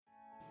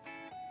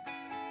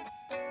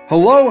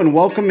Hello and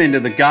welcome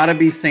into the Gotta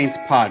Be Saints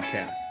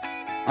podcast.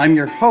 I'm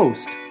your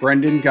host,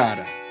 Brendan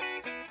Gotta.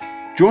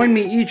 Join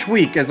me each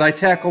week as I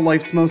tackle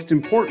life's most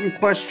important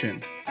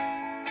question: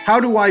 how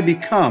do I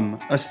become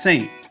a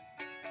saint?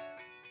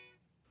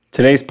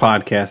 Today's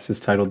podcast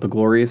is titled The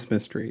Glorious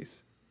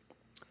Mysteries.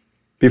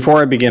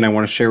 Before I begin, I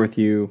want to share with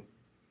you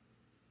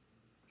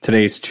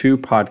today's two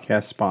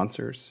podcast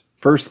sponsors.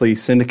 Firstly,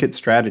 Syndicate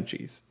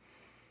Strategies,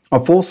 a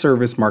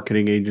full-service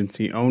marketing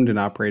agency owned and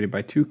operated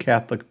by two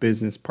Catholic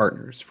business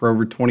partners for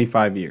over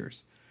 25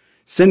 years.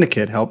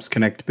 Syndicate helps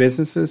connect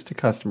businesses to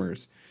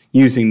customers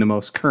using the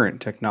most current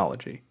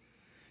technology.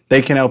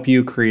 They can help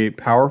you create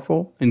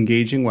powerful,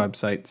 engaging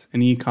websites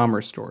and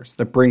e-commerce stores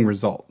that bring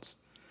results.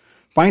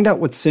 Find out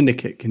what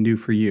Syndicate can do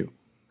for you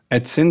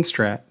at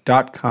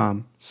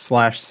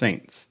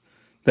synstrat.com/saints.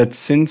 That's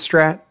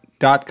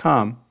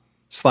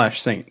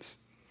synstrat.com/saints.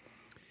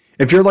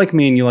 If you're like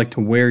me and you like to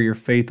wear your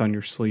faith on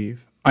your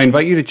sleeve, I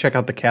invite you to check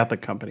out The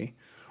Catholic Company,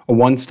 a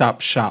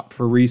one-stop shop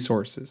for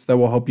resources that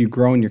will help you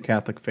grow in your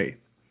Catholic faith.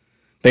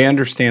 They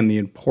understand the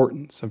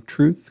importance of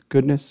truth,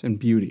 goodness, and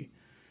beauty.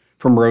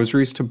 From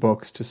rosaries to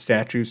books to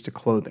statues to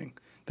clothing,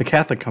 The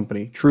Catholic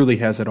Company truly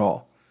has it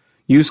all.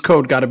 Use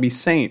code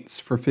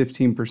GOTTABESAINTS for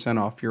 15%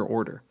 off your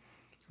order.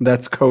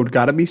 That's code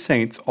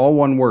GOTTABESAINTS, all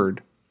one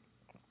word,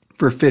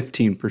 for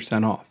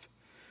 15% off.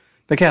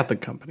 The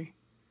Catholic Company,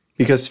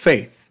 because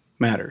faith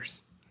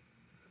matters.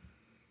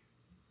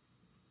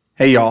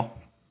 Hey y'all,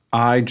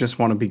 I just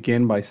want to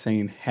begin by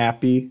saying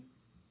Happy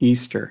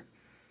Easter.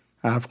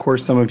 Of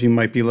course, some of you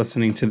might be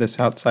listening to this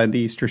outside the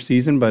Easter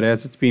season, but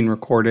as it's being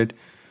recorded,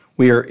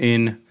 we are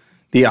in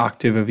the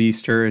octave of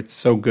Easter. It's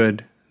so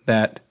good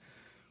that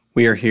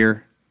we are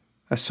here.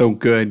 So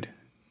good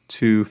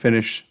to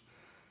finish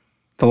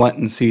the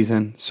Lenten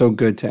season. So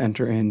good to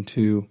enter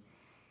into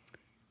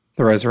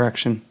the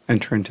resurrection,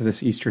 enter into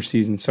this Easter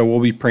season. So we'll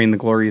be praying the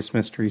glorious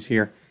mysteries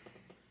here.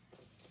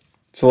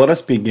 So let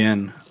us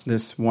begin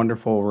this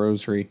wonderful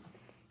rosary.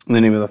 In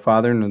the name of the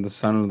Father, and of the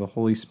Son, and of the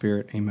Holy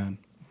Spirit. Amen.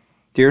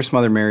 Dearest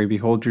Mother Mary,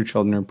 behold your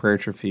children and pray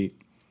at your feet.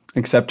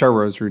 Accept our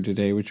rosary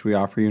today, which we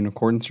offer you in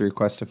accordance to your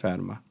request of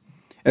Fatima,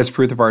 as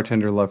proof of our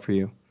tender love for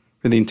you,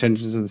 for the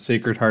intentions of the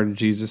Sacred Heart of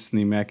Jesus and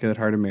the Immaculate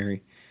Heart of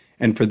Mary,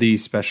 and for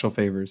these special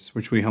favors,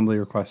 which we humbly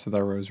request with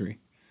our rosary.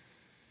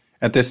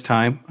 At this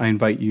time, I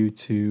invite you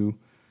to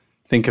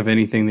think of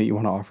anything that you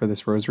want to offer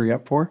this rosary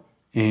up for,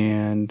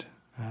 and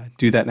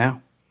do that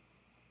now.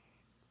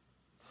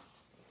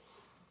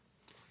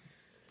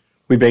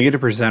 We beg you to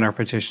present our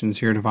petitions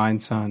to your divine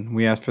Son.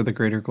 We ask for the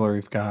greater glory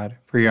of God,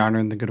 for your honor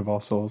and the good of all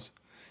souls.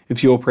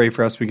 If you will pray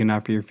for us, we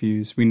cannot be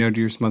refused. We know,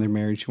 dearest Mother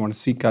Mary, you want to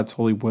seek God's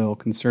holy will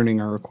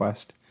concerning our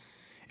request.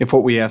 If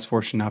what we ask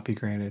for should not be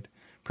granted,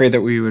 pray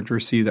that we would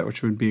receive that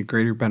which would be a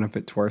greater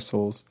benefit to our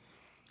souls.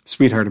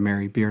 Sweetheart of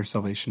Mary, be our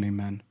salvation.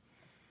 Amen.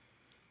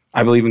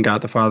 I believe in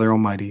God the Father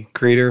Almighty,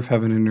 creator of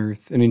heaven and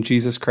earth, and in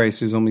Jesus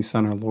Christ, his only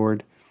Son, our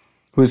Lord,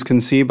 who was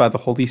conceived by the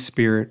Holy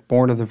Spirit,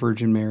 born of the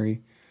Virgin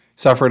Mary,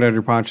 suffered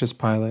under Pontius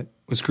Pilate,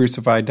 was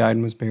crucified, died,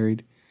 and was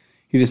buried.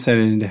 He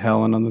descended into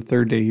hell, and on the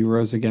third day he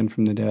rose again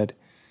from the dead.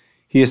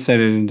 He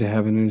ascended into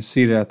heaven and is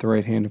seated at the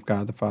right hand of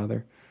God the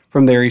Father.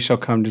 From there he shall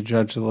come to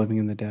judge the living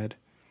and the dead.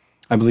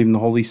 I believe in the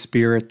Holy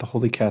Spirit, the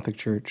Holy Catholic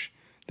Church,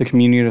 the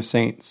communion of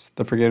saints,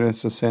 the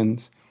forgiveness of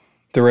sins,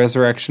 the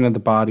resurrection of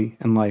the body,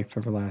 and life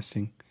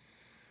everlasting.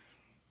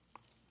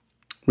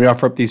 We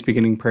offer up these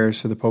beginning prayers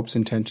for the Pope's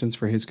intentions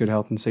for his good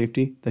health and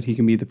safety, that he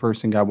can be the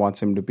person God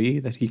wants him to be,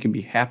 that he can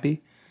be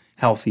happy,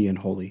 healthy, and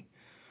holy.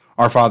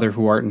 Our Father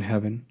who art in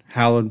heaven,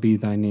 hallowed be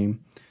thy name.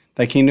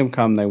 Thy kingdom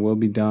come, thy will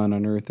be done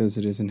on earth as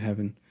it is in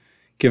heaven.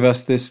 Give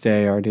us this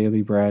day our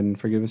daily bread, and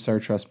forgive us our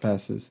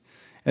trespasses,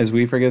 as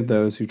we forgive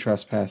those who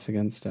trespass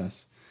against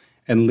us.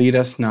 And lead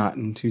us not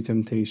into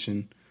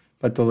temptation,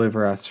 but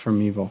deliver us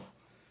from evil.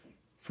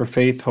 For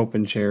faith, hope,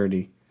 and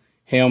charity.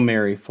 Hail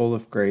Mary, full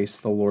of grace,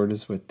 the Lord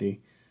is with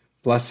thee.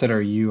 Blessed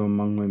are you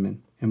among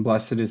women, and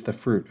blessed is the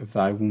fruit of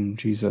thy womb,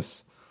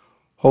 Jesus.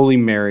 Holy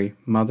Mary,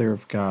 Mother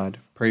of God,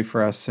 pray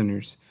for us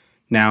sinners,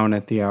 now and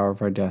at the hour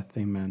of our death.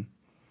 Amen.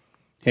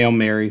 Hail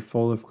Mary,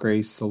 full of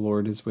grace, the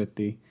Lord is with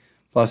thee.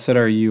 Blessed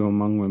are you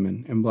among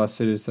women, and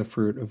blessed is the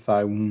fruit of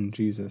thy womb,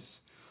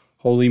 Jesus.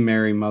 Holy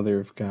Mary, Mother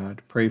of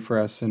God, pray for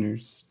us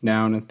sinners,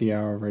 now and at the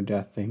hour of our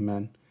death.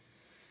 Amen.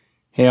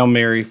 Hail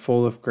Mary,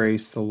 full of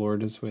grace, the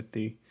Lord is with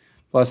thee.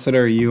 Blessed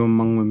are you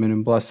among women,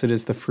 and blessed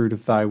is the fruit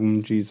of thy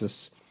womb,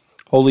 Jesus.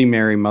 Holy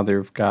Mary, Mother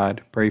of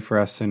God, pray for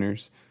us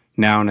sinners,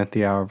 now and at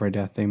the hour of our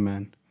death.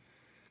 Amen.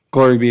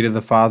 Glory be to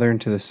the Father,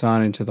 and to the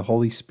Son, and to the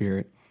Holy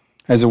Spirit,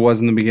 as it was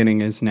in the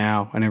beginning, is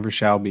now, and ever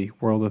shall be,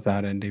 world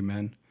without end.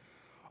 Amen.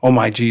 O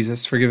my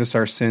Jesus, forgive us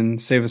our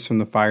sins, save us from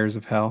the fires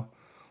of hell.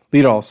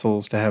 Lead all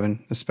souls to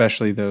heaven,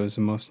 especially those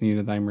in most need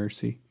of thy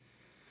mercy.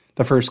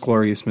 The first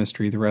glorious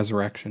mystery, the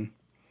resurrection.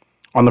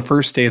 On the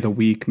first day of the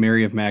week,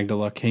 Mary of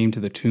Magdala came to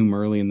the tomb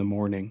early in the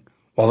morning,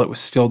 while it was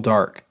still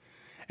dark,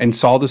 and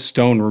saw the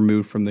stone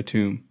removed from the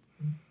tomb.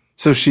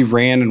 So she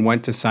ran and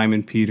went to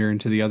Simon Peter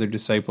and to the other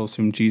disciples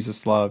whom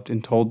Jesus loved,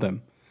 and told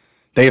them,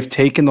 "They have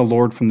taken the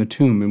Lord from the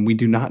tomb, and we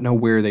do not know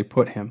where they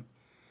put him."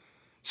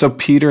 So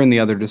Peter and the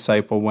other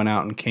disciple went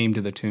out and came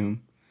to the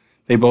tomb.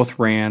 They both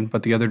ran,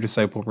 but the other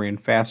disciple ran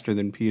faster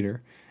than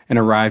Peter and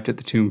arrived at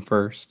the tomb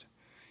first.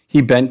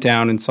 He bent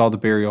down and saw the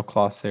burial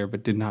cloths there,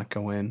 but did not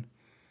go in.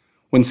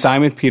 When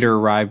Simon Peter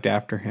arrived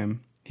after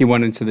him, he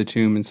went into the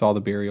tomb and saw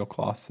the burial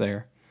cloths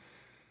there,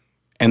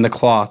 and the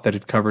cloth that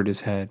had covered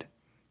his head,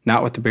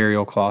 not with the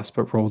burial cloths,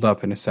 but rolled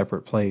up in a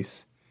separate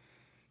place.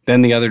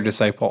 Then the other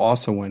disciple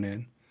also went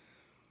in,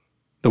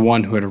 the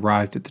one who had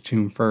arrived at the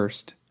tomb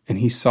first, and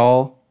he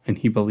saw and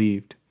he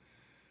believed.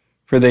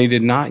 For they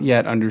did not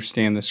yet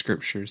understand the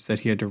scriptures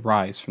that he had to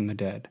rise from the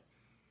dead.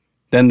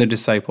 Then the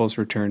disciples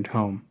returned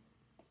home.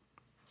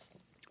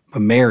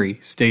 But Mary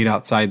stayed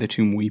outside the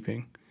tomb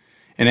weeping.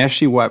 And as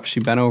she wept, she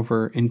bent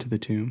over into the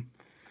tomb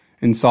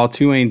and saw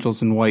two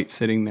angels in white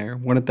sitting there,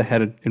 one at the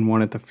head and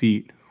one at the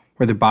feet,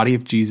 where the body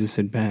of Jesus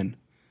had been.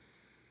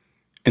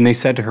 And they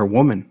said to her,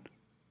 "Woman,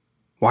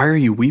 why are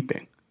you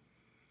weeping?"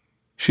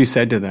 She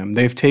said to them,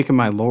 "They have taken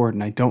my Lord,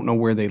 and I don't know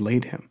where they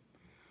laid him."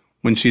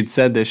 When she had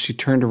said this, she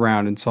turned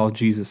around and saw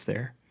Jesus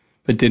there,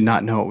 but did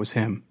not know it was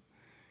him.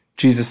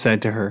 Jesus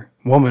said to her,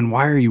 "Woman,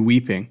 why are you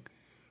weeping?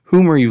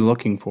 Whom are you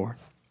looking for?"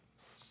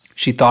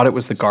 She thought it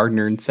was the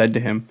gardener and said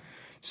to him,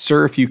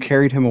 "Sir, if you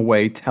carried him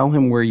away, tell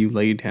him where you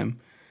laid him,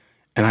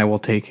 and I will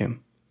take him."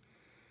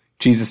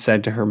 Jesus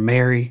said to her,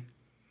 "Mary."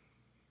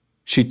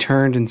 She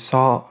turned and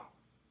saw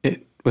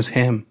it was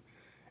him,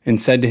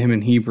 and said to him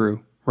in Hebrew,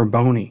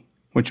 "Rabboni,"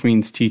 which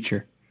means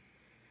teacher.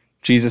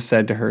 Jesus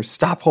said to her,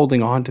 "Stop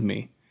holding on to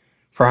me,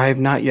 for I have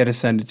not yet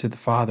ascended to the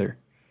Father.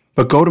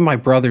 But go to my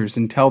brothers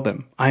and tell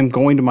them, I am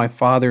going to my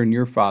Father and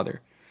your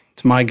Father,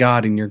 to my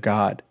God and your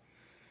God."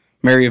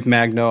 Mary of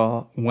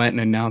Magdala went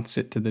and announced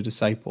it to the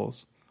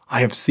disciples.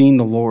 "I have seen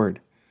the Lord,"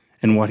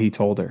 and what he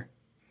told her.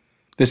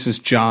 This is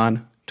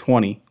John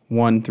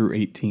 20:1 through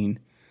 18.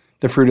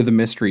 The fruit of the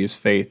mystery is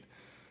faith.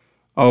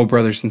 Oh,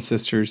 brothers and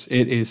sisters,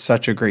 it is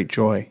such a great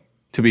joy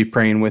to be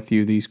praying with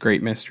you these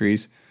great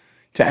mysteries,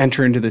 to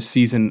enter into the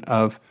season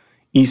of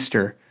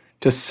Easter,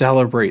 to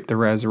celebrate the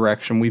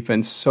resurrection. We've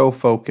been so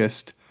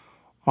focused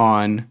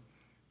on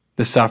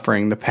the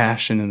suffering, the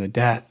passion, and the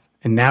death,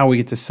 and now we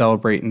get to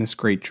celebrate in this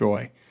great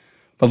joy.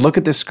 But look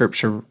at this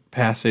scripture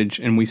passage,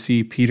 and we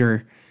see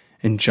Peter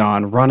and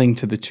John running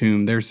to the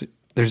tomb. There's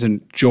a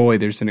joy,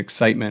 there's an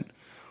excitement.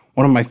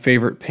 One of my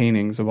favorite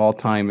paintings of all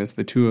time is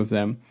the two of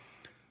them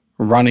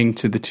running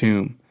to the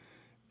tomb.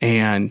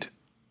 And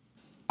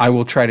I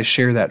will try to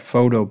share that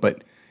photo,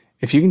 but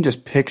if you can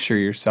just picture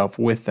yourself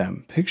with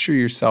them, picture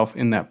yourself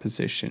in that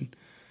position.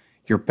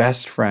 Your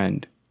best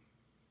friend,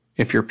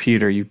 if you're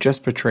Peter, you've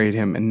just betrayed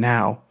him, and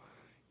now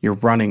you're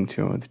running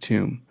to the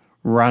tomb,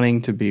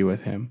 running to be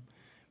with him,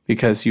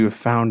 because you have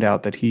found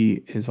out that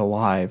he is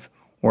alive,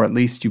 or at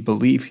least you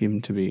believe him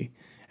to be,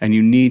 and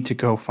you need to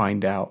go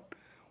find out.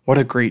 What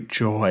a great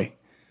joy.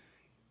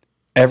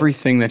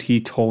 Everything that he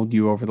told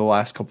you over the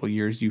last couple of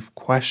years, you've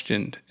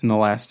questioned in the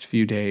last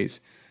few days,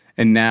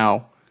 and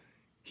now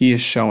he is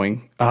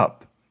showing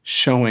up,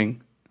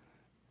 showing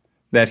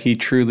that he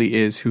truly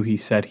is who he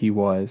said he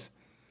was.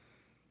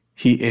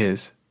 He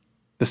is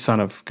the Son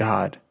of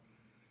God.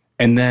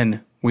 And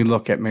then we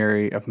look at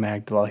Mary of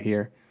Magdala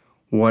here.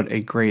 What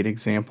a great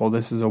example.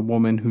 This is a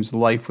woman whose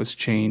life was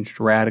changed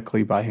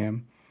radically by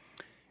him.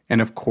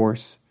 And of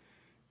course,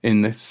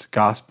 in this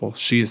gospel,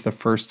 she is the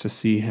first to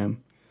see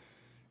him.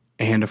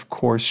 And of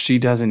course, she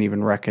doesn't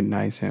even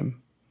recognize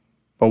him.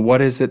 But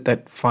what is it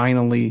that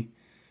finally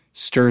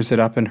stirs it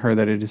up in her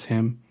that it is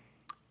him?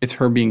 It's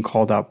her being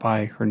called out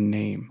by her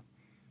name,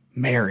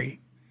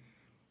 Mary.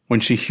 When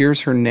she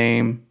hears her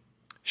name,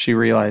 she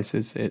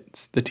realizes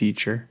it's the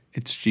teacher,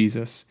 it's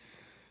Jesus.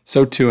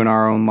 So too in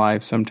our own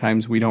lives,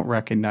 sometimes we don't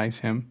recognize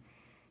him.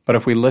 But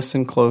if we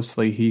listen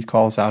closely, he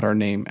calls out our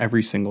name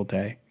every single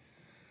day.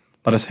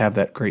 Let us have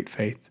that great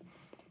faith.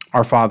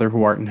 Our Father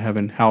who art in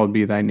heaven, hallowed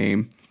be thy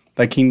name.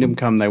 Thy kingdom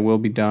come, thy will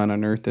be done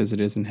on earth as it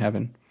is in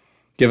heaven.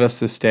 Give us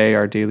this day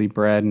our daily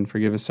bread, and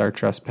forgive us our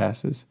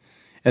trespasses,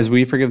 as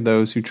we forgive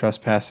those who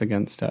trespass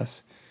against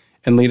us.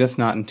 And lead us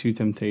not into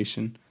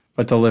temptation,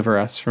 but deliver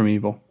us from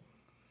evil.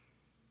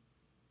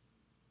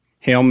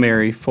 Hail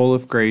Mary, full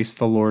of grace,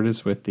 the Lord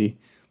is with thee.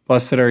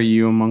 Blessed are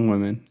you among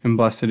women, and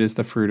blessed is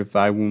the fruit of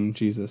thy womb,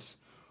 Jesus.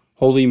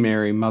 Holy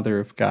Mary, Mother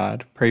of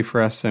God, pray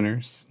for us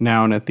sinners,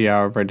 now and at the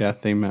hour of our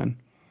death. Amen.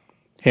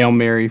 Hail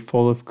Mary,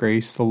 full of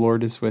grace, the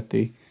Lord is with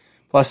thee.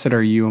 Blessed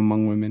are you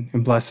among women,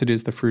 and blessed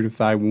is the fruit of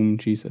thy womb,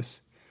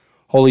 Jesus.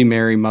 Holy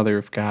Mary, Mother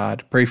of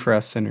God, pray for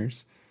us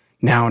sinners,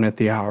 now and at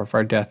the hour of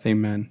our death.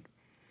 Amen.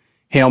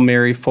 Hail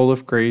Mary, full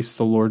of grace,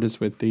 the Lord is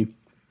with thee.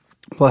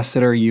 Blessed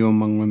are you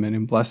among women,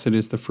 and blessed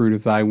is the fruit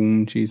of thy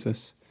womb,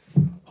 Jesus.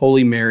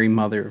 Holy Mary,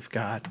 Mother of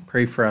God,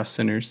 pray for us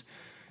sinners,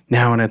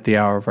 now and at the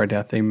hour of our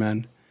death.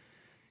 Amen.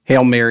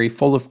 Hail Mary,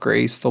 full of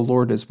grace, the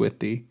Lord is with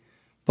thee.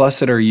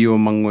 Blessed are you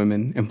among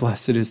women, and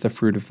blessed is the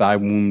fruit of thy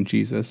womb,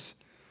 Jesus.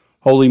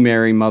 Holy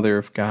Mary, Mother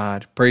of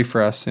God, pray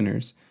for us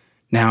sinners,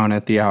 now and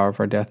at the hour of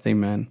our death.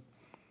 Amen.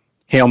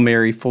 Hail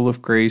Mary, full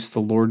of grace, the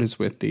Lord is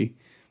with thee.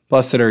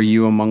 Blessed are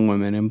you among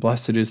women, and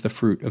blessed is the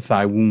fruit of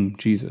thy womb,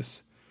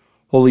 Jesus.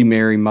 Holy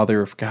Mary, Mother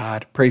of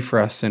God, pray for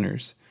us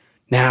sinners,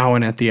 now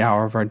and at the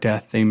hour of our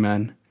death.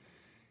 Amen.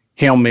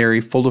 Hail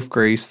Mary, full of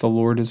grace, the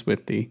Lord is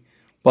with thee.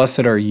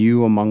 Blessed are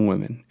you among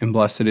women, and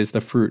blessed is the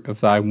fruit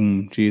of thy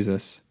womb,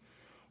 Jesus.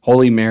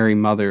 Holy Mary,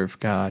 Mother of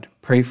God,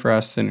 pray for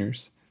us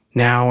sinners,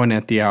 now and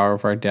at the hour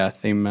of our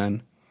death.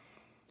 Amen.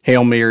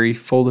 Hail Mary,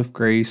 full of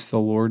grace, the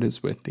Lord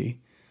is with thee.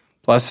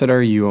 Blessed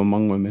are you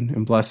among women,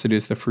 and blessed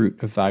is the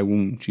fruit of thy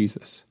womb,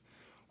 Jesus.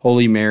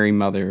 Holy Mary,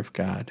 Mother of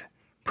God,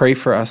 pray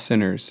for us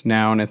sinners,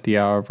 now and at the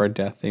hour of our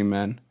death.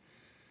 Amen.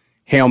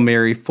 Hail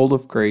Mary, full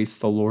of grace,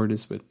 the Lord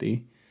is with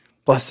thee.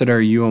 Blessed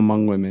are you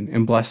among women,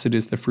 and blessed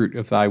is the fruit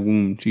of thy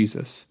womb,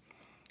 Jesus.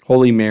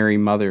 Holy Mary,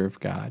 Mother of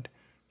God,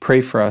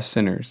 pray for us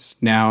sinners,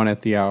 now and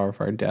at the hour of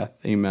our death.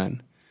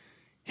 Amen.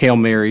 Hail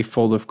Mary,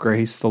 full of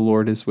grace, the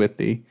Lord is with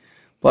thee.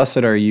 Blessed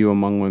are you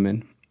among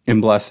women, and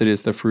blessed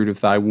is the fruit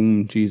of thy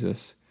womb,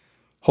 Jesus.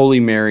 Holy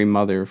Mary,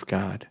 Mother of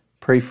God,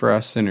 pray for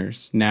us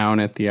sinners, now and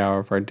at the hour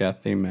of our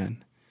death.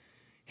 Amen.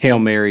 Hail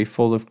Mary,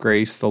 full of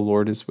grace, the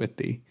Lord is with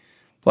thee.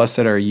 Blessed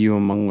are you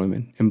among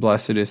women, and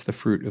blessed is the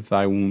fruit of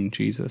thy womb,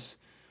 Jesus.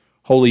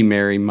 Holy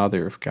Mary,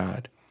 Mother of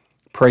God,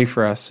 pray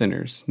for us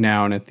sinners,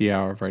 now and at the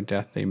hour of our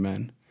death.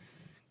 Amen.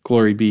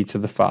 Glory be to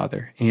the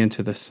Father, and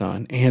to the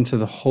Son, and to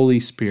the Holy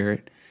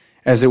Spirit,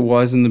 as it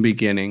was in the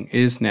beginning,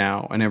 is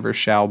now, and ever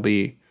shall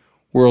be,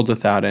 world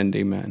without end.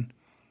 Amen.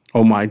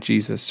 O my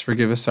Jesus,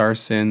 forgive us our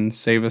sins,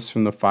 save us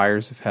from the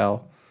fires of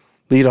hell.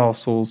 Lead all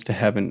souls to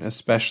heaven,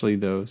 especially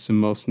those in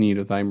most need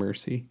of thy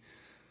mercy.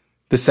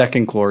 The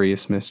second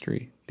glorious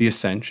mystery, the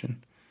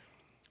Ascension.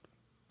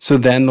 So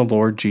then the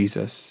Lord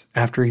Jesus,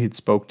 after he had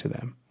spoke to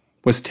them,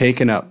 was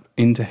taken up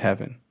into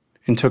heaven,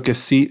 and took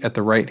his seat at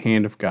the right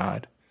hand of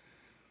God.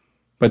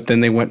 But then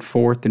they went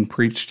forth and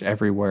preached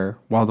everywhere,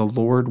 while the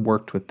Lord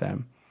worked with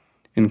them,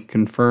 and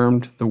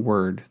confirmed the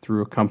word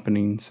through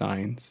accompanying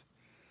signs.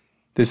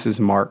 This is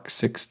Mark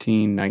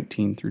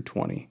 16:19 through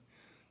 20.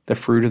 The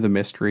fruit of the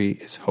mystery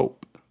is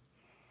hope.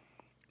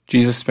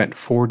 Jesus spent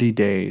 40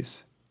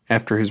 days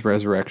after his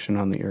resurrection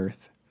on the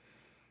earth.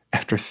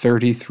 After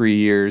 33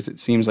 years, it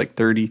seems like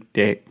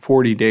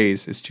 40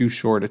 days is too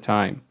short a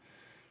time.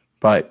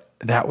 But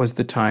that was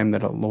the time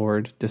that our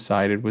Lord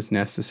decided was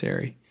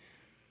necessary.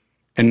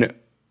 And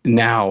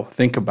now,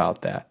 think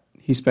about that.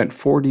 He spent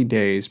 40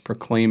 days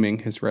proclaiming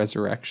his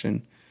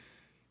resurrection,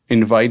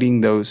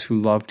 inviting those who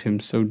loved him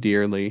so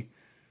dearly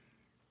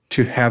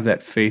to have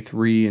that faith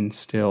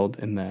reinstilled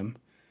in them.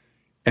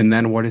 And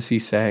then what does he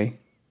say?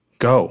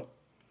 Go,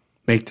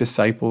 make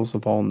disciples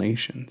of all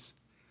nations.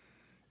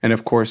 And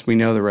of course, we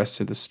know the rest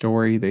of the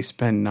story. They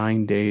spend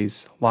 9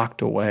 days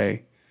locked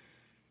away.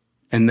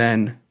 And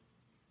then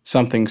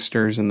something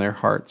stirs in their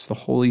hearts. The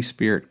Holy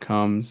Spirit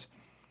comes,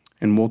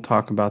 and we'll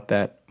talk about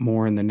that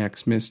more in the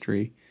next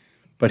mystery.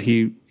 But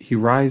he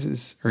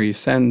rises, or he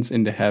ascends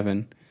into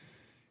heaven.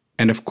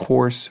 And of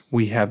course,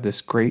 we have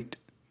this great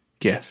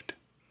gift.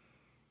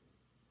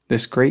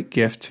 This great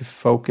gift to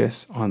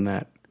focus on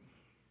that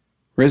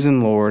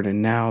risen Lord,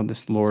 and now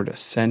this Lord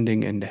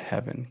ascending into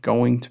heaven,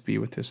 going to be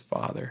with his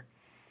Father.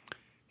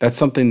 That's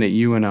something that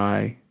you and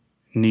I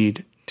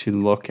need to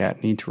look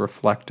at, need to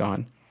reflect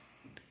on.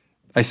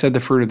 I said the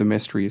fruit of the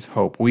mystery is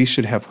hope. We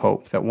should have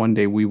hope that one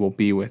day we will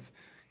be with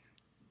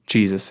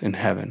Jesus in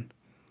heaven.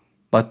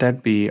 Let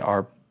that be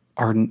our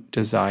ardent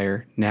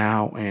desire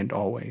now and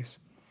always.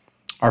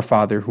 Our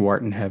Father who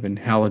art in heaven,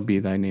 hallowed be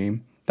thy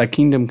name. Thy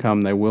kingdom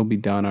come, thy will be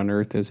done on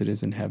earth as it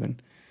is in heaven.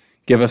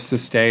 Give us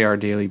this day our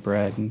daily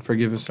bread, and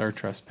forgive us our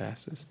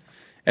trespasses,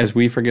 as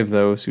we forgive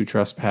those who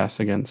trespass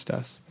against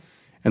us.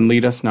 And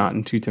lead us not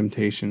into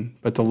temptation,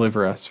 but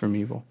deliver us from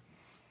evil.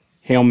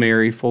 Hail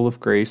Mary, full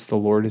of grace, the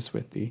Lord is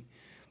with thee.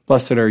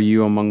 Blessed are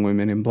you among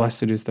women, and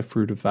blessed is the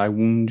fruit of thy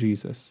womb,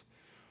 Jesus.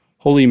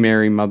 Holy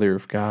Mary, Mother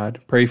of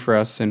God, pray for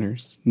us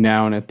sinners,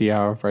 now and at the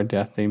hour of our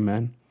death.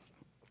 Amen.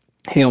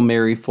 Hail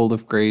Mary, full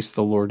of grace,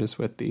 the Lord is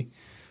with thee.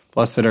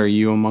 Blessed are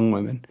you among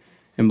women,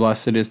 and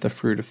blessed is the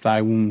fruit of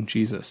thy womb,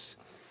 Jesus.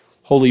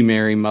 Holy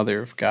Mary,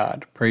 Mother of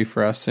God, pray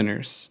for us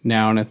sinners,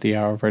 now and at the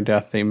hour of our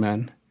death.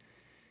 Amen.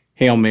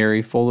 Hail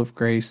Mary, full of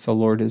grace, the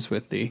Lord is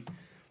with thee.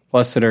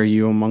 Blessed are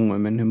you among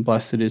women, and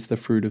blessed is the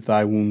fruit of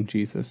thy womb,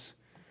 Jesus.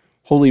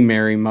 Holy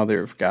Mary,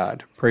 Mother of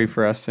God, pray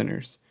for us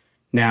sinners,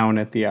 now and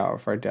at the hour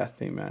of our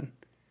death. Amen.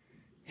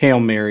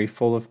 Hail Mary,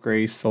 full of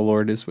grace, the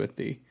Lord is with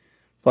thee.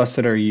 Blessed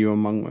are you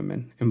among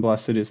women, and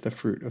blessed is the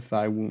fruit of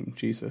thy womb,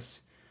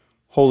 Jesus.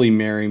 Holy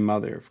Mary,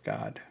 Mother of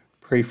God,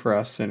 pray for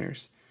us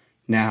sinners,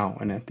 now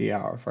and at the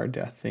hour of our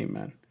death.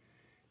 Amen.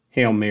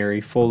 Hail Mary,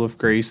 full of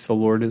grace, the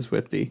Lord is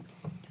with thee.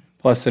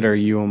 Blessed are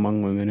you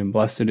among women, and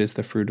blessed is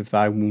the fruit of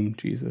thy womb,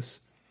 Jesus.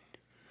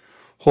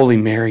 Holy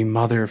Mary,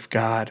 Mother of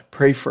God,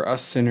 pray for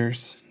us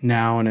sinners,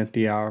 now and at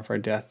the hour of our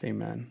death.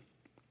 Amen.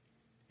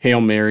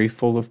 Hail Mary,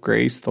 full of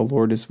grace, the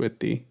Lord is with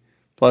thee.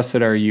 Blessed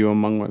are you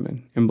among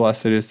women, and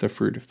blessed is the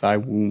fruit of thy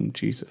womb,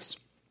 Jesus.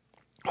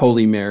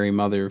 Holy Mary,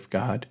 Mother of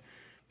God,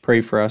 pray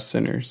for us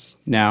sinners,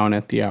 now and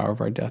at the hour of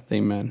our death.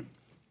 Amen.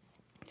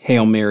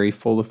 Hail Mary,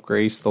 full of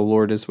grace, the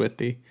Lord is with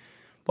thee.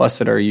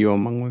 Blessed are you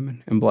among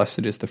women, and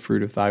blessed is the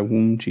fruit of thy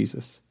womb,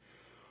 Jesus.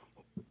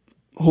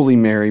 Holy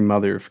Mary,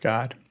 Mother of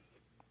God,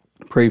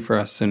 pray for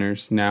us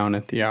sinners, now and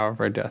at the hour of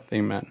our death.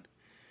 Amen.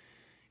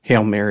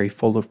 Hail Mary,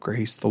 full of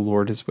grace, the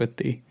Lord is with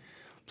thee.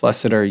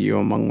 Blessed are you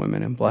among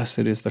women, and blessed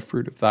is the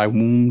fruit of thy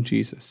womb,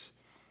 Jesus.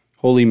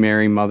 Holy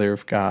Mary, Mother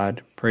of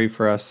God, pray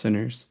for us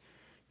sinners,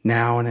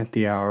 now and at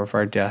the hour of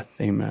our death.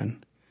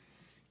 Amen.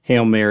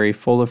 Hail Mary,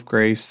 full of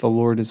grace, the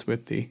Lord is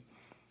with thee.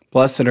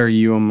 Blessed are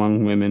you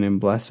among women, and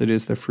blessed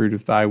is the fruit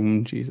of thy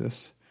womb,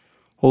 Jesus.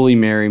 Holy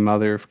Mary,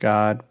 Mother of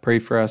God, pray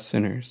for us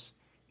sinners,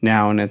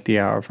 now and at the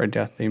hour of our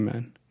death.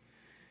 Amen.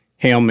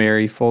 Hail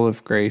Mary, full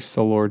of grace,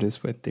 the Lord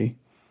is with thee.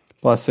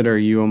 Blessed are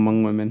you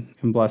among women,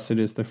 and blessed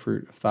is the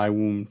fruit of thy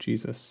womb,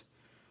 Jesus.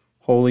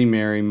 Holy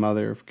Mary,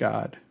 Mother of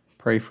God,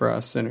 pray for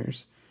us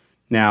sinners,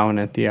 now and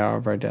at the hour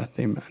of our death.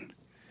 Amen.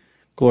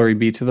 Glory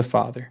be to the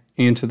Father,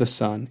 and to the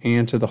Son,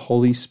 and to the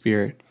Holy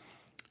Spirit,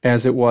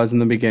 as it was in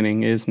the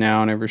beginning, is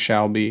now, and ever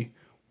shall be,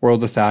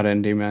 world without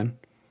end. Amen.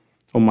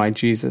 O my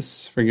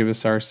Jesus, forgive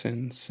us our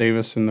sins, save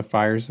us from the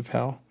fires of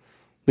hell.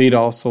 Lead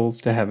all souls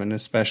to heaven,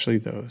 especially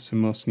those in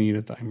most need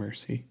of thy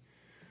mercy.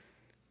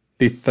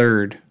 The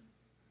third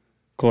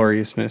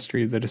glorious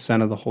mystery, the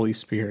descent of the Holy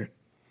Spirit.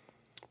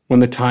 When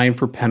the time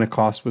for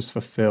Pentecost was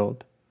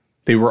fulfilled,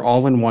 they were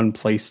all in one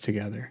place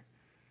together.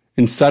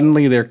 And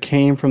suddenly there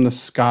came from the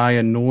sky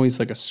a noise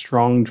like a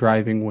strong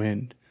driving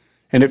wind,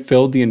 and it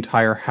filled the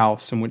entire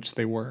house in which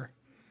they were.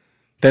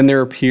 Then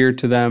there appeared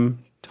to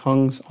them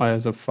tongues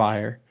as of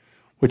fire,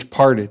 which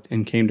parted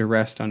and came to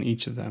rest on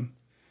each of them.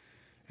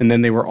 And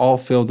then they were all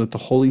filled with the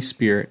Holy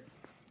Spirit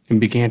and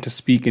began to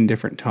speak in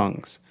different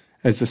tongues,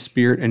 as the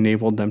Spirit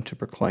enabled them to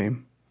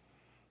proclaim.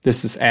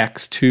 This is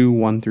Acts 2,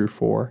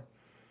 1-4.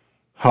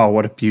 Oh,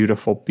 what a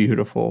beautiful,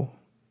 beautiful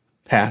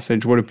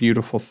passage. What a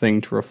beautiful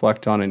thing to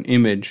reflect on, an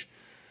image.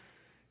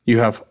 You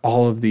have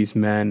all of these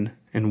men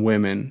and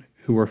women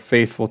who were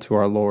faithful to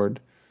our Lord,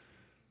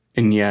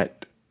 and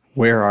yet,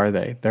 where are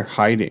they? They're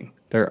hiding.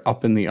 They're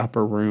up in the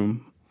upper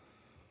room,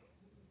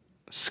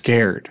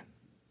 scared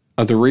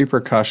of the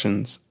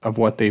repercussions of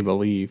what they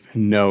believe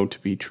and know to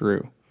be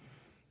true.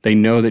 They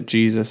know that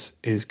Jesus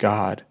is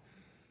God.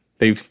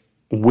 They've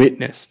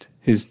witnessed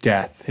his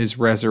death, his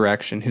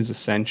resurrection, his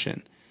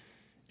ascension,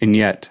 and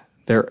yet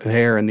they're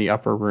there in the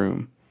upper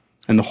room.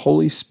 And the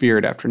Holy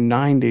Spirit, after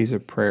 9 days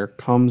of prayer,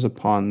 comes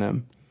upon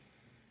them,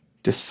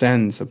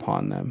 descends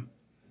upon them,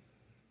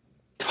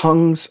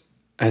 tongues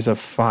as of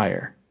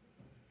fire.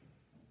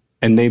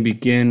 And they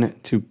begin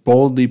to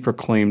boldly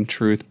proclaim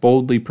truth,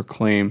 boldly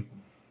proclaim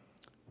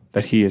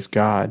that he is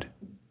God.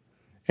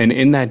 And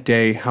in that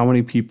day, how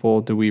many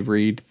people do we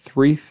read?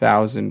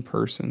 3,000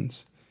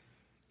 persons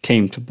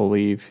came to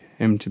believe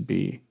him to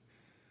be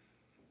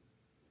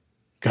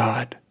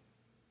God.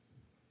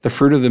 The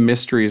fruit of the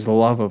mystery is the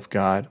love of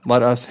God.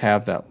 Let us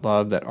have that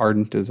love, that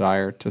ardent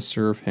desire to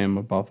serve him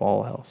above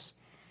all else.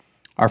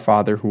 Our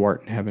Father, who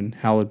art in heaven,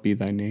 hallowed be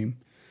thy name.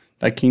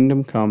 Thy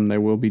kingdom come, thy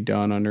will be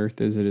done on earth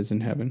as it is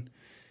in heaven.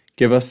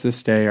 Give us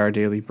this day our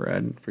daily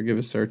bread, and forgive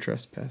us our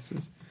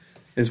trespasses,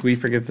 as we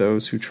forgive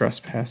those who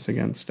trespass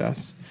against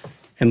us.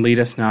 And lead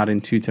us not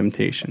into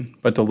temptation,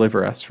 but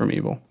deliver us from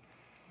evil.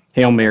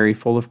 Hail Mary,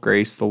 full of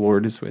grace, the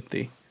Lord is with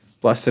thee.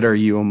 Blessed are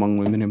you among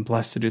women, and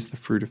blessed is the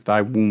fruit of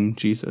thy womb,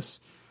 Jesus.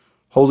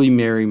 Holy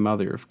Mary,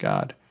 Mother of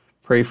God,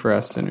 pray for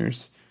us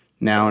sinners,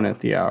 now and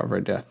at the hour of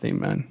our death.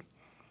 Amen.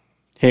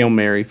 Hail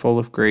Mary, full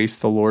of grace,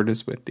 the Lord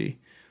is with thee.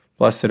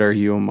 Blessed are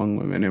you among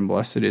women, and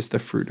blessed is the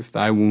fruit of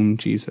thy womb,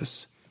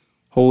 Jesus.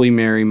 Holy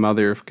Mary,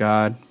 Mother of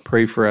God,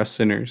 pray for us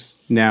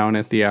sinners, now and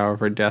at the hour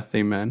of our death.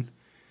 Amen.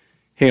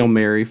 Hail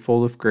Mary,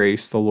 full of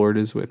grace, the Lord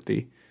is with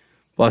thee.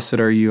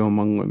 Blessed are you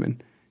among women,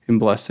 and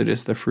blessed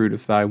is the fruit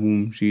of thy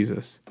womb,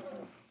 Jesus.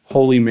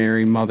 Holy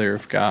Mary, Mother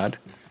of God,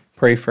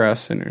 pray for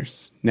us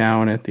sinners,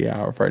 now and at the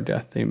hour of our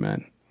death.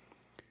 Amen.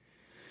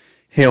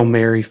 Hail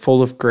Mary,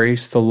 full of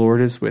grace, the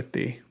Lord is with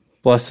thee.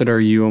 Blessed are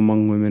you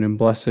among women, and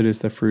blessed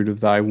is the fruit of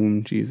thy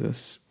womb,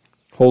 Jesus.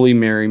 Holy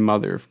Mary,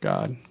 Mother of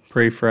God,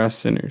 pray for us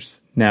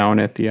sinners, now and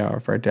at the hour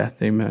of our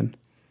death. Amen.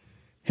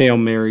 Hail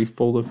Mary,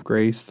 full of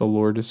grace, the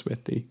Lord is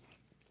with thee.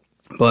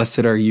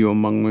 Blessed are you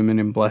among women,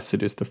 and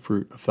blessed is the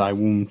fruit of thy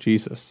womb,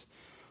 Jesus.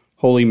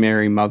 Holy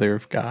Mary, Mother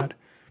of God,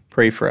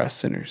 pray for us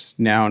sinners,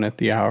 now and at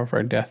the hour of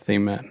our death.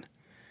 Amen.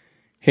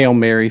 Hail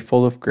Mary,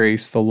 full of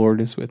grace, the Lord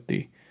is with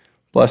thee.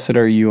 Blessed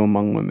are you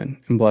among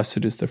women, and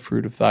blessed is the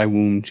fruit of thy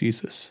womb,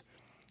 Jesus.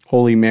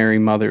 Holy Mary,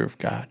 Mother of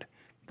God,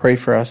 pray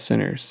for us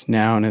sinners,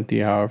 now and at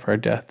the hour of our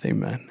death.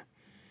 Amen.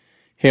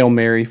 Hail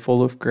Mary,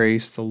 full of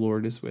grace, the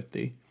Lord is with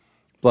thee.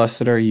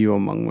 Blessed are you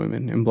among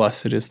women, and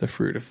blessed is the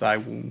fruit of thy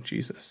womb,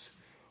 Jesus.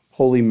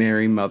 Holy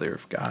Mary, Mother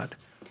of God,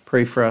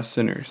 pray for us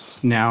sinners,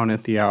 now and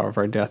at the hour of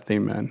our death.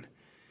 Amen.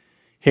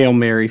 Hail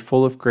Mary,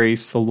 full of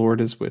grace, the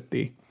Lord is with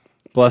thee.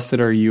 Blessed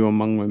are you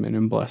among women,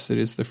 and blessed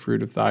is the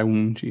fruit of thy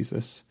womb,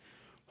 Jesus.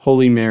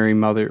 Holy Mary,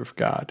 Mother of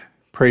God,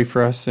 pray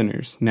for us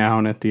sinners, now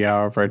and at the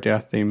hour of our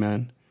death.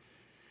 Amen.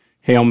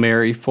 Hail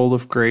Mary, full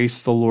of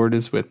grace, the Lord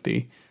is with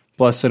thee.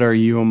 Blessed are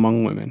you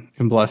among women,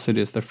 and blessed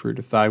is the fruit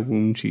of thy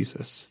womb,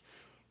 Jesus.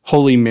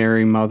 Holy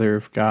Mary, Mother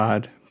of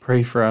God,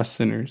 pray for us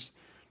sinners,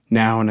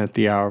 now and at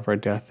the hour of our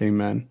death.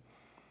 Amen.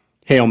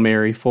 Hail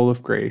Mary, full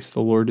of grace,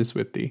 the Lord is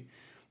with thee.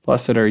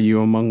 Blessed are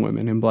you among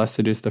women, and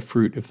blessed is the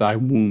fruit of thy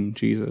womb,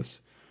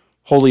 Jesus.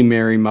 Holy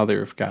Mary,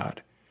 Mother of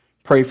God,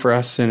 pray for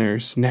us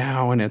sinners,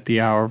 now and at the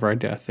hour of our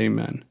death.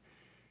 Amen.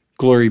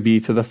 Glory be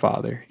to the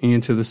Father,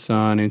 and to the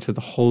Son, and to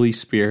the Holy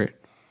Spirit,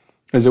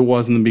 as it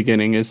was in the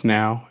beginning, is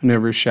now, and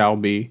ever shall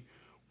be,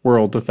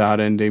 world without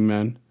end.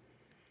 Amen.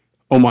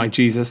 O my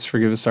Jesus,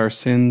 forgive us our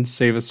sins,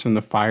 save us from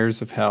the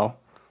fires of hell.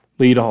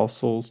 Lead all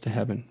souls to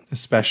heaven,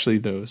 especially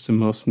those in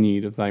most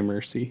need of thy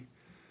mercy.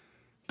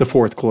 The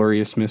fourth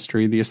glorious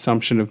mystery, the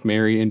Assumption of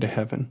Mary into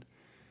heaven.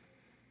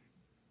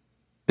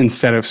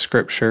 Instead of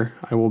scripture,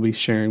 I will be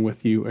sharing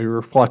with you a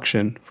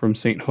reflection from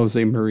St.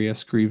 Jose Maria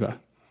Escriva.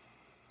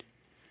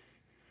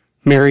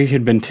 Mary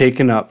had been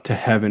taken up to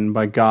heaven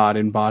by God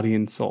in body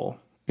and soul,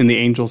 and the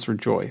angels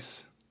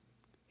rejoice.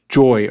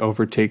 Joy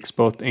overtakes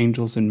both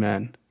angels and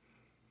men.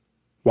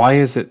 Why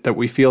is it that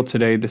we feel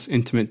today this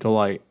intimate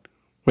delight,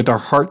 with our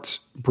hearts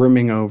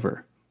brimming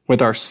over,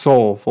 with our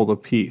soul full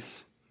of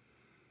peace?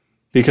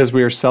 Because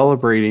we are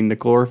celebrating the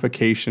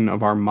glorification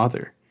of our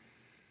mother,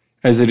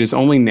 as it is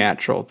only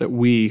natural that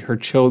we, her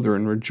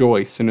children,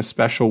 rejoice in a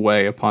special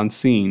way upon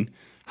seeing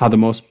how the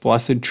most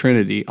blessed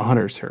Trinity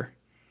honors her.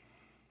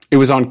 It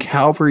was on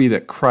Calvary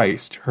that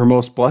Christ, her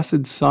most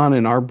blessed Son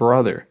and our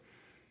brother,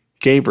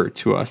 gave her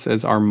to us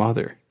as our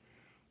mother,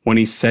 when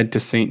he said to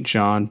St.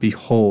 John,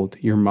 "Behold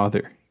your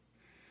mother."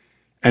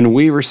 And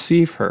we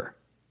receive her,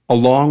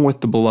 along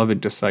with the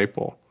beloved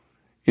disciple,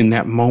 in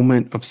that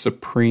moment of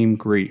supreme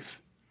grief.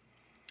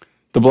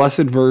 The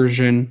Blessed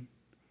Virgin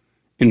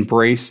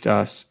embraced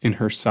us in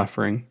her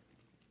suffering,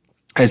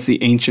 as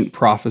the ancient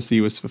prophecy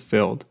was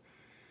fulfilled,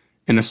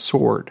 and a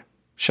sword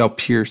shall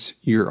pierce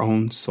your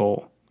own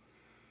soul.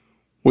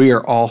 We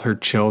are all her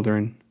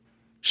children.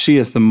 She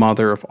is the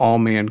mother of all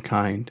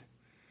mankind.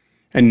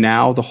 And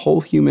now the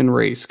whole human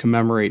race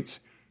commemorates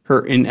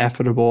her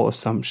ineffable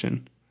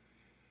Assumption.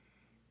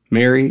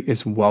 Mary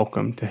is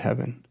welcome to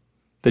heaven,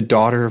 the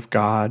daughter of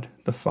God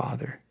the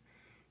Father,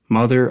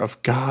 mother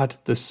of God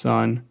the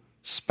Son,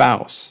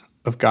 spouse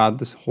of God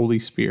the Holy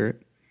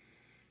Spirit.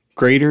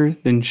 Greater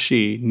than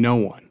she, no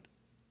one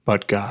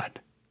but God.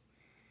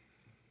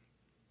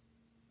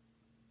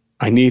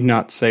 I need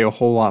not say a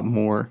whole lot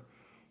more.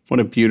 What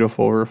a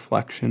beautiful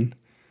reflection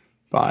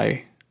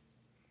by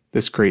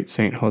this great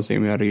Saint Jose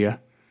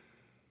Maria.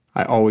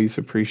 I always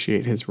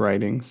appreciate his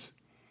writings.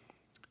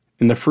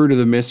 And the fruit of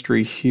the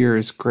mystery here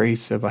is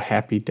grace of a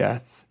happy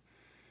death.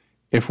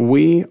 If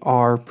we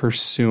are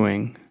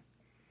pursuing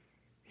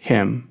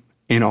him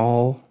in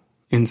all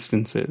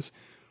instances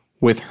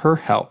with her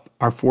help,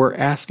 if we're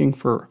asking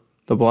for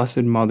the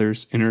Blessed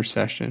Mother's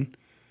intercession,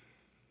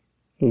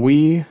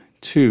 we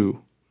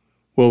too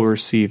will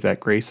receive that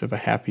grace of a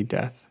happy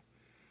death.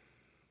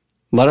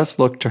 Let us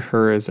look to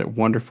her as a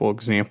wonderful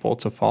example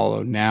to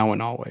follow now and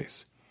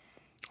always.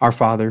 Our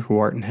Father, who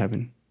art in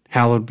heaven,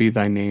 hallowed be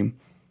thy name.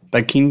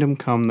 Thy kingdom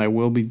come, thy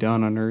will be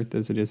done on earth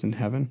as it is in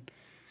heaven.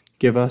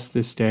 Give us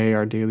this day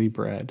our daily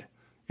bread,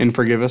 and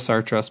forgive us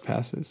our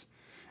trespasses,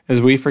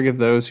 as we forgive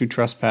those who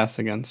trespass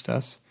against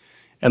us.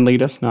 And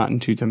lead us not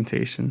into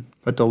temptation,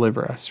 but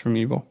deliver us from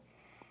evil.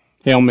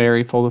 Hail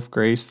Mary, full of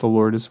grace, the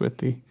Lord is with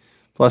thee.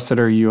 Blessed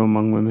are you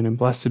among women, and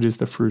blessed is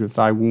the fruit of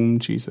thy womb,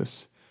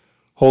 Jesus.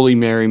 Holy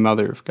Mary,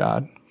 Mother of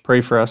God,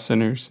 pray for us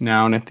sinners,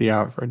 now and at the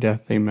hour of our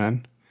death.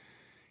 Amen.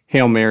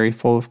 Hail Mary,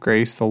 full of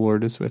grace, the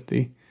Lord is with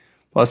thee.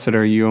 Blessed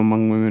are you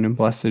among women, and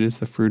blessed is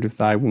the fruit of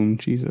thy womb,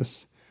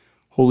 Jesus.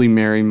 Holy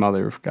Mary,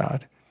 Mother of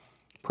God,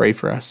 pray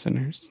for us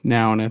sinners,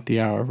 now and at the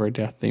hour of our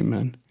death.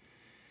 Amen.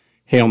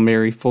 Hail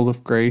Mary, full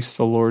of grace,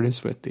 the Lord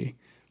is with thee.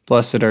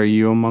 Blessed are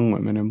you among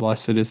women, and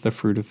blessed is the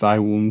fruit of thy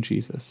womb,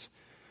 Jesus.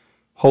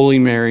 Holy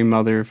Mary,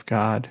 Mother of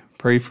God,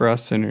 pray for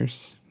us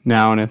sinners,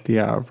 now and at the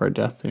hour of our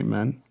death.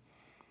 Amen.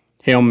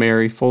 Hail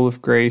Mary, full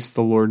of grace,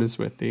 the Lord is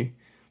with thee.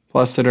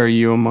 Blessed are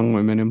you among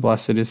women, and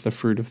blessed is the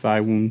fruit of thy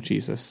womb,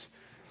 Jesus.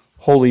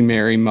 Holy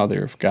Mary,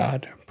 Mother of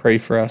God, pray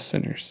for us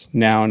sinners,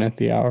 now and at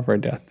the hour of our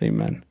death.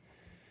 Amen.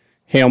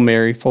 Hail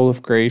Mary, full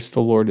of grace,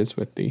 the Lord is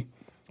with thee.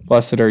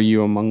 Blessed are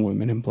you among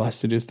women, and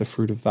blessed is the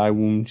fruit of thy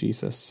womb,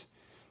 Jesus.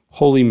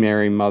 Holy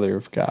Mary, Mother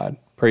of God,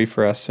 pray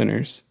for us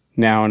sinners,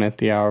 now and at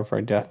the hour of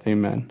our death.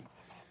 Amen.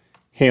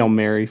 Hail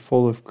Mary,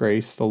 full of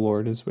grace, the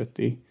Lord is with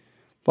thee.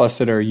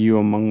 Blessed are you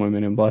among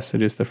women, and blessed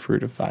is the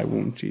fruit of thy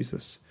womb,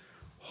 Jesus.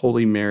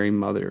 Holy Mary,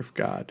 Mother of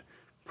God,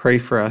 pray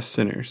for us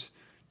sinners,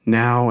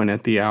 now and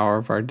at the hour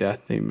of our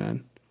death.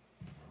 Amen.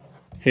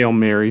 Hail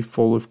Mary,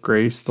 full of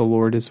grace, the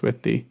Lord is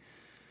with thee.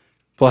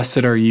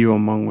 Blessed are you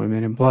among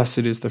women, and blessed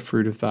is the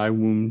fruit of thy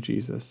womb,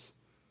 Jesus.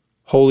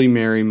 Holy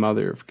Mary,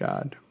 Mother of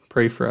God,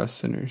 pray for us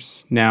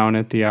sinners, now and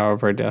at the hour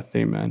of our death.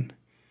 Amen.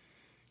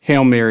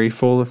 Hail Mary,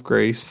 full of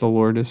grace, the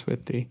Lord is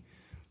with thee.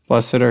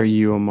 Blessed are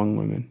you among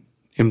women,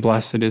 and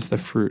blessed is the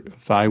fruit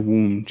of thy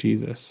womb,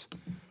 Jesus.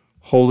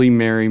 Holy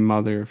Mary,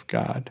 Mother of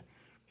God,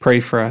 pray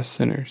for us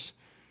sinners,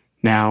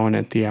 now and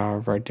at the hour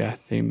of our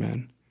death.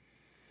 Amen.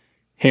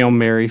 Hail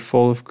Mary,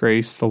 full of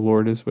grace, the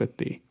Lord is with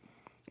thee.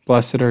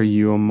 Blessed are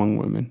you among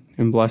women,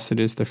 and blessed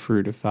is the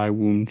fruit of thy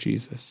womb,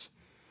 Jesus.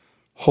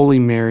 Holy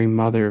Mary,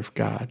 Mother of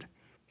God,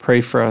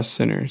 pray for us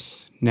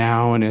sinners,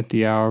 now and at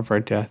the hour of our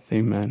death.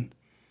 Amen.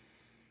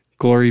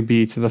 Glory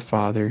be to the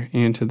Father,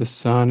 and to the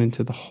Son, and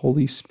to the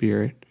Holy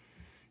Spirit,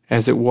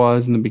 as it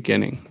was in the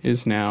beginning,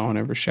 is now, and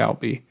ever shall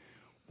be,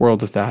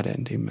 world without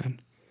end. Amen.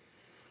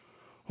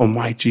 O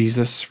my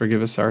Jesus,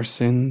 forgive us our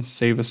sins,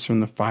 save us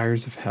from the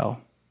fires of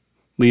hell.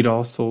 Lead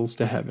all souls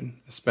to heaven,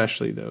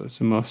 especially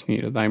those in most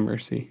need of thy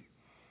mercy.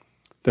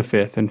 The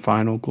fifth and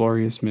final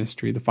glorious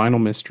mystery, the final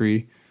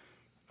mystery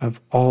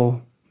of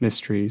all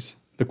mysteries,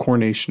 the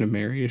coronation of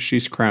Mary, as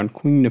she's crowned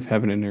Queen of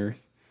heaven and earth.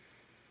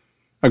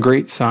 A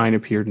great sign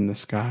appeared in the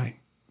sky,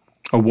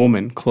 a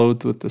woman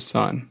clothed with the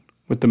sun,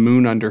 with the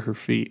moon under her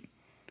feet,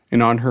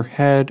 and on her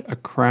head a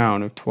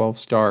crown of 12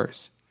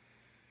 stars.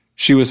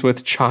 She was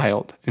with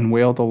child and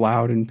wailed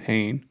aloud in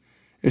pain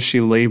as she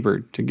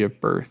labored to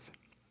give birth.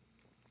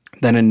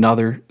 Then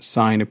another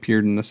sign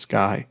appeared in the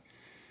sky.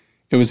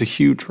 It was a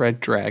huge red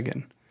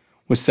dragon,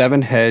 with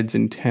 7 heads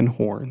and 10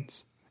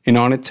 horns, and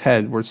on its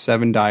head were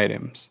 7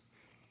 diadems.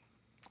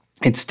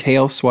 Its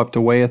tail swept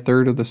away a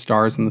third of the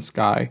stars in the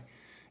sky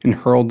and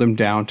hurled them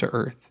down to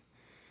earth.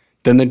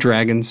 Then the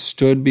dragon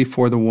stood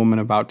before the woman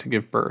about to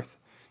give birth,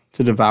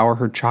 to devour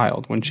her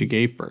child when she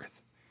gave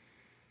birth.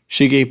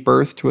 She gave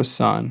birth to a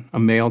son, a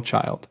male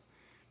child,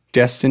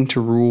 destined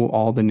to rule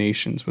all the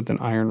nations with an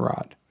iron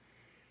rod.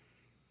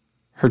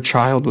 Her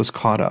child was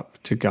caught up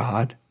to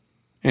God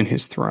and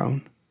his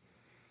throne.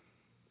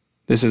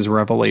 This is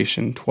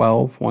Revelation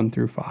 12, 1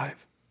 through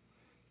 5.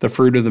 The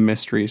fruit of the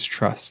mystery is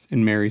trust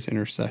in Mary's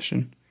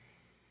intercession.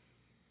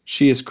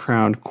 She is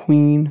crowned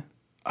Queen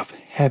of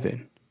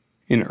heaven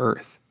and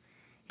earth.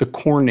 The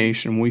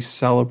coronation, we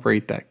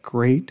celebrate that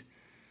great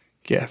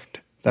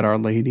gift that Our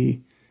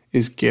Lady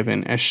is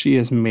given as she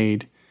is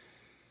made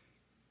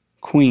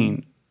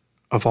Queen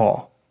of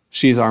all.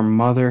 She is our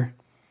mother,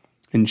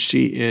 and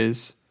she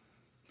is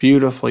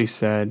beautifully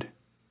said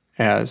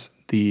as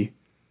the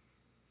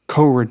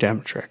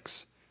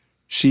co-redemptrix.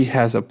 She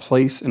has a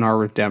place in our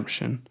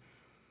redemption.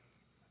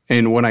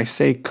 And when I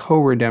say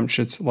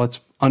co-redemptrix,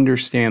 let's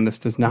understand this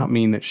does not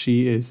mean that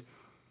she is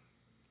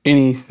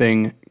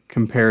anything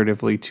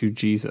comparatively to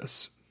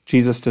Jesus.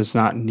 Jesus does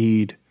not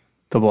need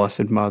the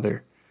Blessed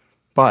Mother,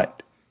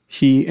 but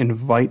he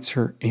invites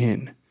her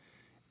in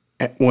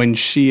when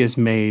she is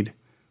made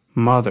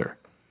mother.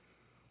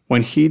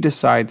 When he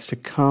decides to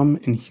come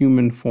in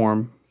human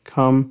form,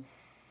 come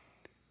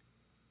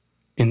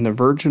in the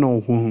virginal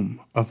womb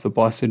of the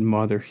Blessed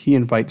Mother, he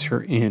invites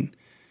her in,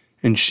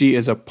 and she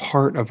is a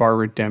part of our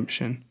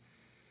redemption.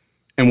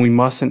 And we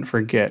mustn't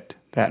forget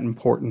that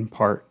important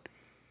part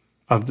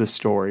of the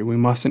story. We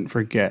mustn't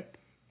forget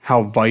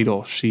how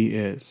vital she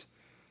is.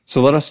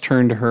 So let us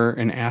turn to her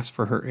and ask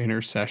for her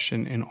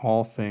intercession in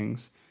all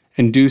things,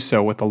 and do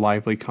so with a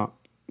lively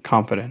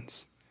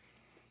confidence.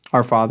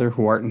 Our Father,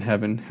 who art in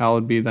heaven,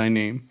 hallowed be thy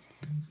name.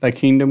 Thy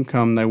kingdom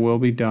come, thy will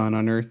be done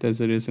on earth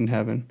as it is in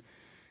heaven.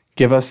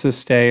 Give us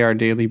this day our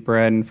daily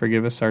bread, and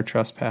forgive us our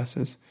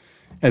trespasses,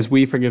 as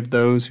we forgive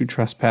those who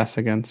trespass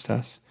against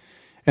us.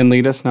 And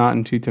lead us not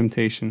into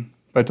temptation,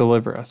 but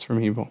deliver us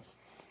from evil.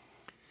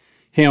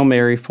 Hail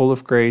Mary, full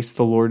of grace,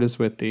 the Lord is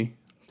with thee.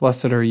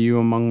 Blessed are you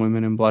among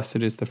women, and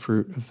blessed is the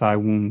fruit of thy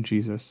womb,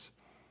 Jesus.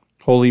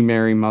 Holy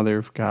Mary, Mother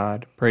of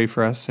God, pray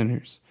for us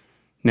sinners,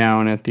 now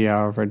and at the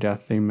hour of our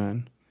death.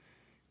 Amen.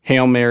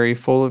 Hail Mary,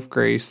 full of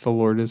grace, the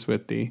Lord is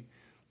with thee.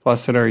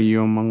 Blessed are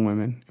you among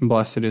women, and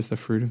blessed is the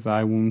fruit of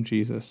thy womb,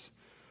 Jesus.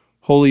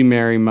 Holy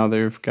Mary,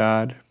 Mother of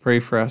God, pray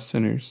for us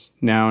sinners,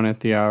 now and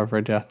at the hour of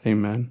our death.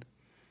 Amen.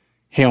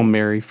 Hail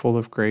Mary, full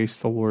of grace,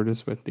 the Lord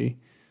is with thee.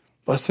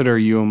 Blessed are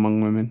you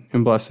among women,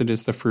 and blessed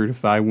is the fruit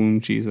of thy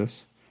womb,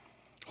 Jesus.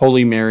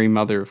 Holy Mary,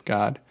 Mother of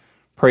God,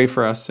 pray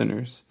for us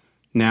sinners,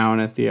 now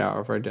and at the hour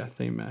of our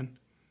death. Amen.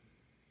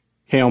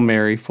 Hail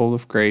Mary, full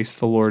of grace,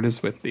 the Lord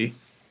is with thee.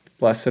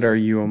 Blessed are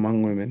you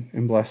among women,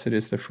 and blessed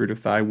is the fruit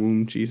of thy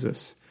womb,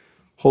 Jesus.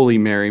 Holy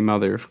Mary,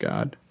 Mother of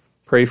God,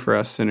 pray for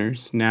us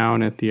sinners, now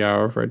and at the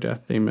hour of our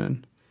death.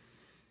 Amen.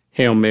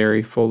 Hail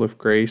Mary, full of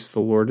grace,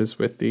 the Lord is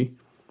with thee.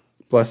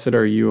 Blessed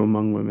are you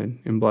among women,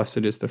 and blessed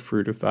is the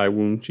fruit of thy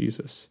womb,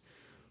 Jesus.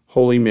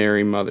 Holy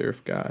Mary, Mother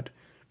of God,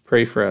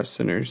 pray for us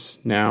sinners,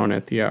 now and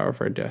at the hour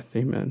of our death.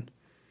 Amen.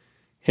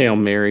 Hail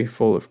Mary,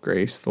 full of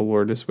grace, the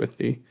Lord is with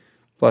thee.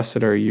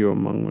 Blessed are you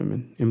among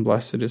women, and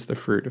blessed is the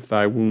fruit of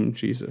thy womb,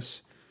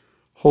 Jesus.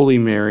 Holy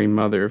Mary,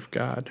 Mother of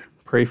God,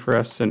 pray for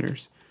us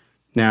sinners,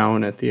 now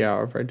and at the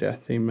hour of our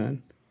death.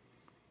 Amen.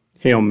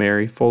 Hail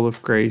Mary, full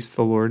of grace,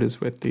 the Lord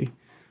is with thee.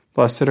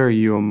 Blessed are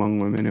you among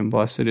women, and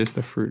blessed is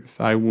the fruit of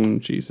thy womb,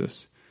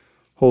 Jesus.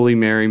 Holy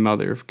Mary,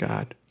 Mother of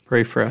God,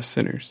 pray for us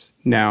sinners,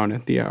 now and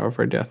at the hour of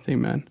our death.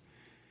 Amen.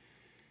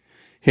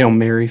 Hail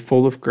Mary,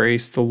 full of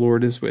grace, the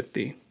Lord is with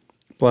thee.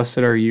 Blessed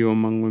are you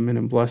among women,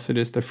 and blessed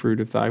is the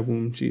fruit of thy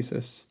womb,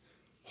 Jesus.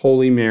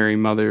 Holy Mary,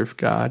 Mother of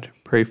God,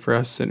 pray for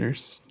us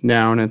sinners,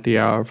 now and at the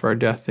hour of our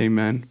death.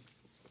 Amen.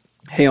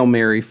 Hail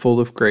Mary, full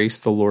of grace,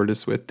 the Lord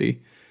is with thee.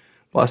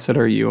 Blessed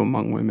are you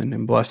among women,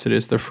 and blessed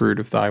is the fruit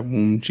of thy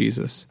womb,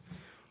 Jesus.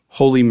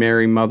 Holy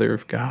Mary, Mother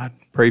of God,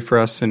 pray for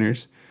us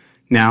sinners,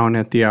 now and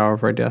at the hour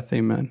of our death.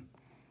 Amen.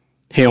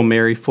 Hail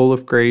Mary, full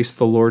of grace,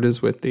 the Lord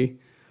is with thee.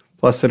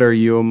 Blessed are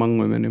you among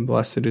women, and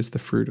blessed is the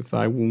fruit of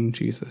thy womb,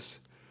 Jesus.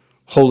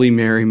 Holy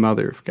Mary,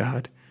 Mother of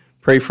God,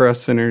 pray for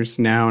us sinners,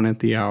 now and at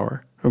the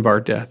hour of our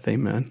death.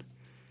 Amen.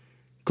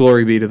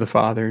 Glory be to the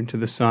Father, and to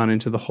the Son,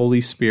 and to the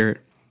Holy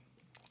Spirit,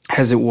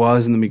 as it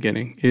was in the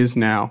beginning, is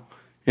now,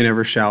 and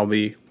ever shall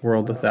be,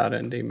 world without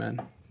end.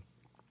 Amen.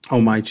 O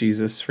my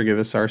Jesus, forgive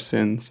us our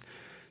sins,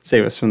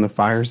 save us from the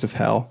fires of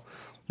hell,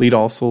 lead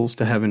all souls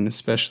to heaven,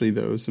 especially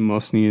those in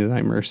most need of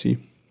thy mercy.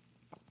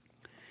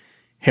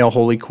 Hail,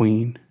 Holy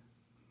Queen,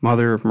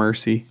 Mother of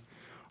mercy,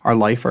 our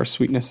life, our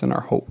sweetness, and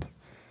our hope.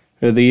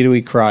 To thee do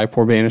we cry,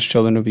 poor banished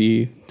children of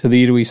Eve. To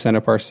thee do we send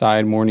up our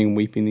side, mourning and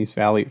weeping these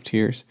valley of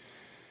tears.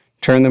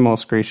 Turn the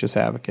most gracious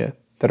advocate,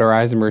 that our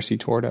eyes of mercy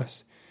toward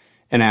us,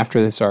 and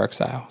after this our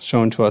exile,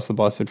 show unto us the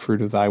blessed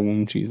fruit of thy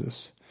womb,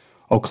 Jesus.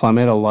 O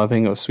clement, O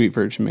loving, O sweet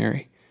Virgin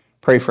Mary,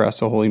 pray for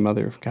us, O Holy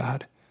Mother of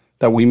God,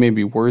 that we may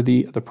be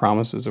worthy of the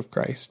promises of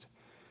Christ.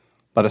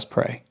 Let us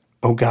pray.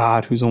 O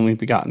God, whose only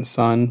begotten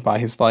Son, by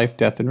his life,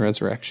 death, and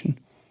resurrection,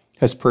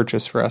 has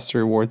purchased for us the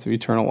rewards of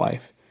eternal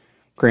life,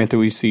 grant that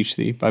we beseech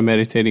thee, by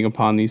meditating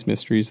upon these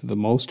mysteries of the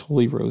most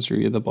holy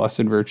rosary of the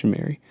Blessed Virgin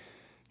Mary,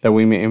 that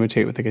we may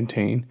imitate what they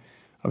contain,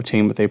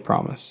 obtain what they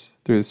promise,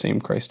 through the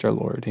same Christ our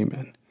Lord.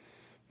 Amen.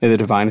 May the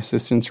divine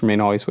assistance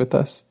remain always with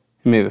us,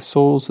 and may the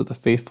souls of the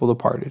faithful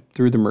departed,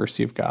 through the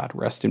mercy of God,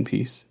 rest in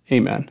peace.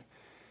 Amen.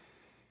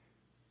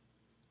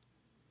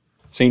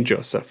 Saint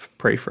Joseph,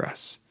 pray for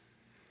us.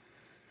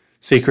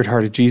 Sacred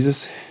Heart of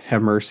Jesus,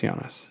 have mercy on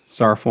us.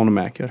 Sorrowful and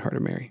Immaculate Heart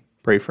of Mary,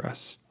 pray for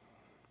us.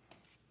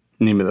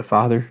 In the name of the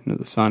Father, and of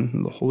the Son,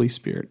 and of the Holy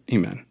Spirit.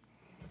 Amen.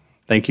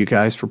 Thank you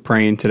guys for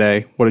praying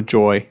today. What a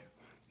joy.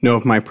 Know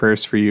of my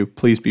prayers for you.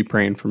 Please be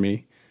praying for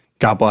me.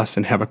 God bless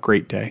and have a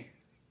great day.